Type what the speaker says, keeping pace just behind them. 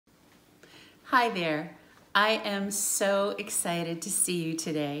Hi there. I am so excited to see you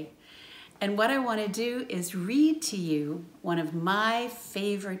today. And what I want to do is read to you one of my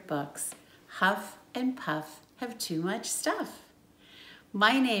favorite books, Huff and Puff Have Too Much Stuff.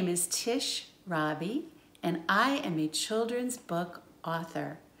 My name is Tish Rabe, and I am a children's book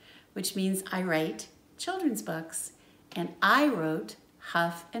author, which means I write children's books. And I wrote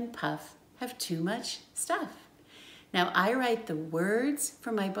Huff and Puff Have Too Much Stuff. Now, I write the words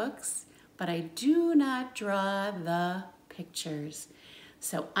for my books, but I do not draw the pictures.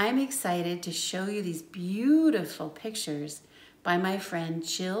 So I'm excited to show you these beautiful pictures by my friend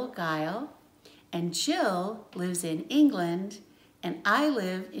Gill Guile. And Jill lives in England, and I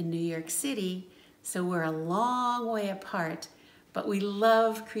live in New York City, so we're a long way apart, but we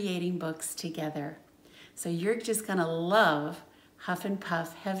love creating books together. So you're just gonna love Huff and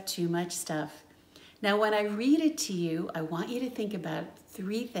Puff Have Too Much Stuff. Now, when I read it to you, I want you to think about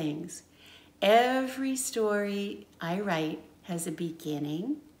three things. Every story I write has a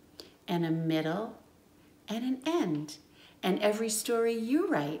beginning and a middle and an end. And every story you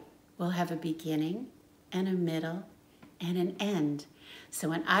write will have a beginning and a middle and an end. So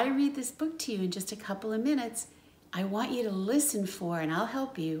when I read this book to you in just a couple of minutes, I want you to listen for, and I'll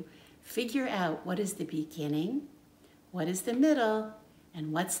help you figure out what is the beginning, what is the middle,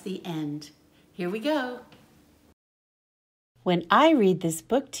 and what's the end. Here we go. When I read this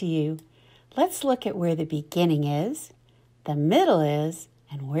book to you, let's look at where the beginning is, the middle is,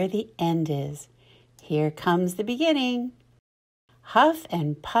 and where the end is. Here comes the beginning. Huff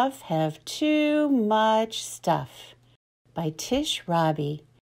and Puff Have Too Much Stuff by Tish Rabe.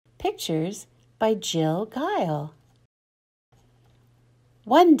 Pictures by Gill Guile.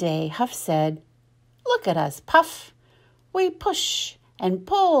 One day Huff said, "Look at us, Puff. We push and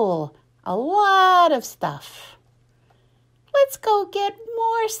pull a lot of stuff." "Let's go get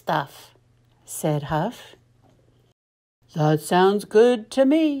more stuff," said Huff. "That sounds good to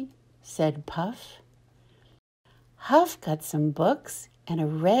me," said Puff. Huff got some books and a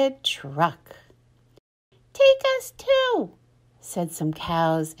red truck. "Take us too," said some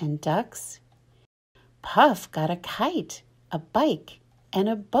cows and ducks. Puff got a kite, a bike, and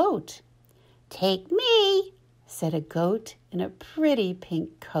a boat. "Take me," said a goat in a pretty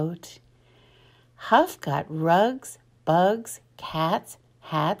pink coat. Huff got rugs, bugs, cats,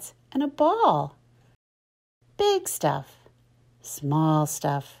 hats, and a ball. Big stuff, small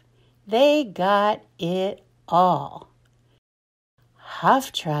stuff, they got it all.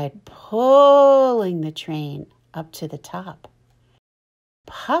 Huff tried pulling the train up to the top.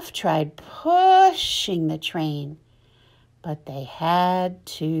 Puff tried pushing the train, but they had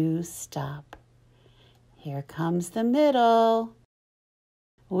to stop. Here comes the middle.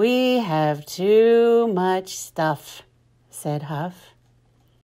 "We have too much stuff," said Huff.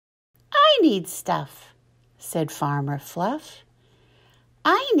 "I need stuff," said Farmer Fluff.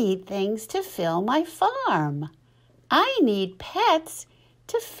 "I need things to fill my farm. I need pets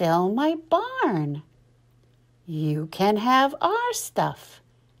to fill my barn." "You can have our stuff,"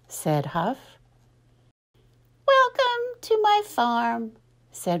 said Huff. "Welcome to my farm,"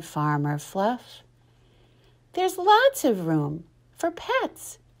 said Farmer Fluff. "There's lots of room for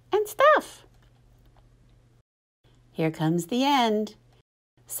pets and stuff." Here comes the end.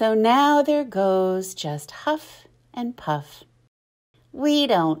 So now there goes just Huff and Puff. "We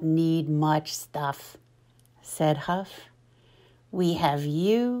don't need much stuff," said Huff. "We have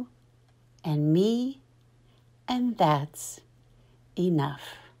you and me, and that's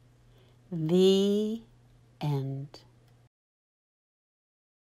enough." The end.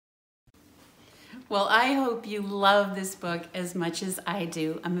 Well, I hope you love this book as much as I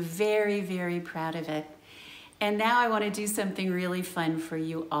do. I'm very, very proud of it. And now I want to do something really fun for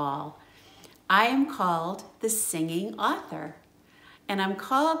you all. I am called the Singing Author. And I'm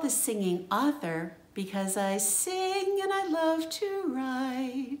called the Singing Author because I sing and I love to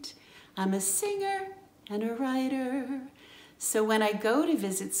write. I'm a singer and a writer. So when I go to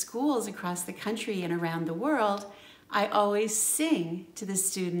visit schools across the country and around the world, I always sing to the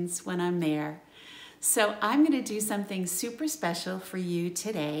students when I'm there. So I'm going to do something super special for you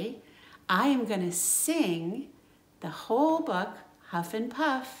today. I am going to sing the whole book, Huff and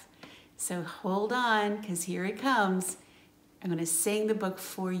Puff. So hold on, because here it comes. I'm going to sing the book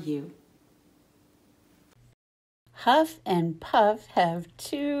for you. Huff and Puff have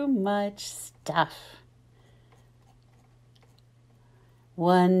too much stuff.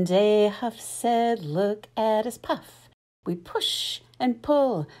 One day Huff said, "Look at us, Puff. We push and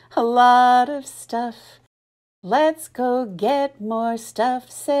pull a lot of stuff." "Let's go get more stuff,"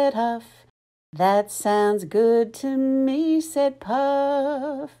 said Huff. "That sounds good to me," said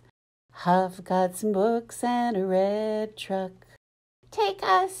Puff. Huff got some books and a red truck. Take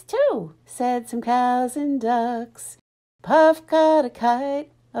us too, said some cows and ducks. Puff got a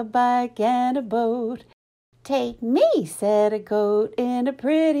kite, a bike, and a boat. Take me, said a goat in a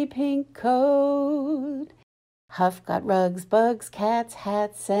pretty pink coat. Huff got rugs, bugs, cats,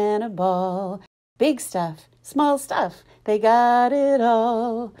 hats, and a ball. Big stuff, small stuff, they got it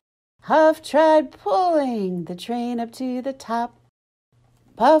all. Huff tried pulling the train up to the top.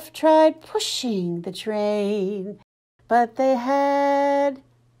 Puff tried pushing the train, but they had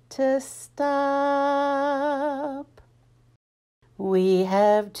to stop. We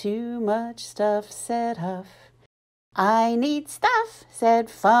have too much stuff, said Huff. I need stuff, said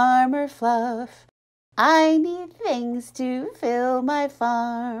Farmer Fluff. I need things to fill my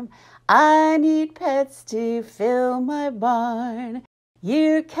farm. I need pets to fill my barn.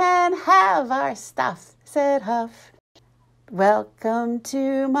 You can have our stuff, said Huff. Welcome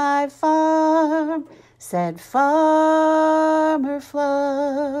to my farm, said Farmer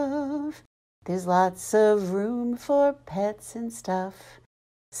Fluff. There's lots of room for pets and stuff.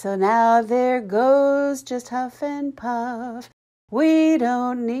 So now there goes just Huff and Puff. We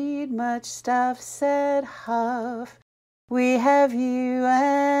don't need much stuff, said Huff. We have you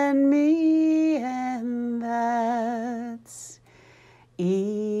and me, and that's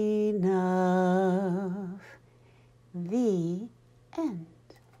enough. The end.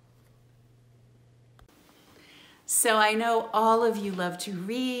 So I know all of you love to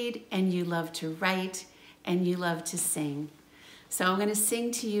read, and you love to write, and you love to sing. So I'm going to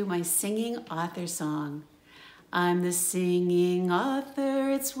sing to you my singing author song. I'm the singing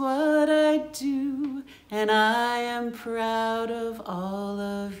author, it's what I do, and I am proud of all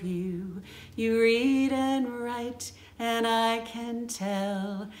of you. You read and write, and I can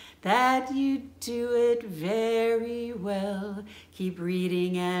tell that you do it very well. Keep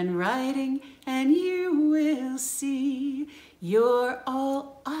reading and writing, and you will see you're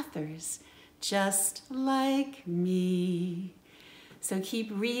all authors just like me. So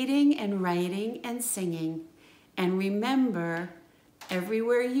keep reading and writing and singing. And remember,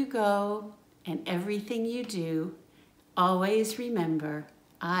 everywhere you go and everything you do, always remember,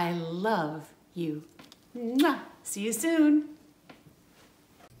 I love you. Mwah! See you soon.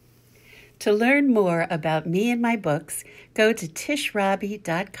 To learn more about me and my books, go to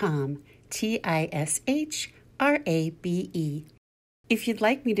tishrabe.com, Tishrabe. If you'd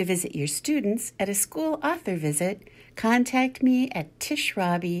like me to visit your students at a school author visit, contact me at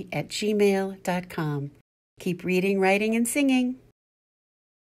tishrabe@gmail.com. Keep reading, writing, and singing.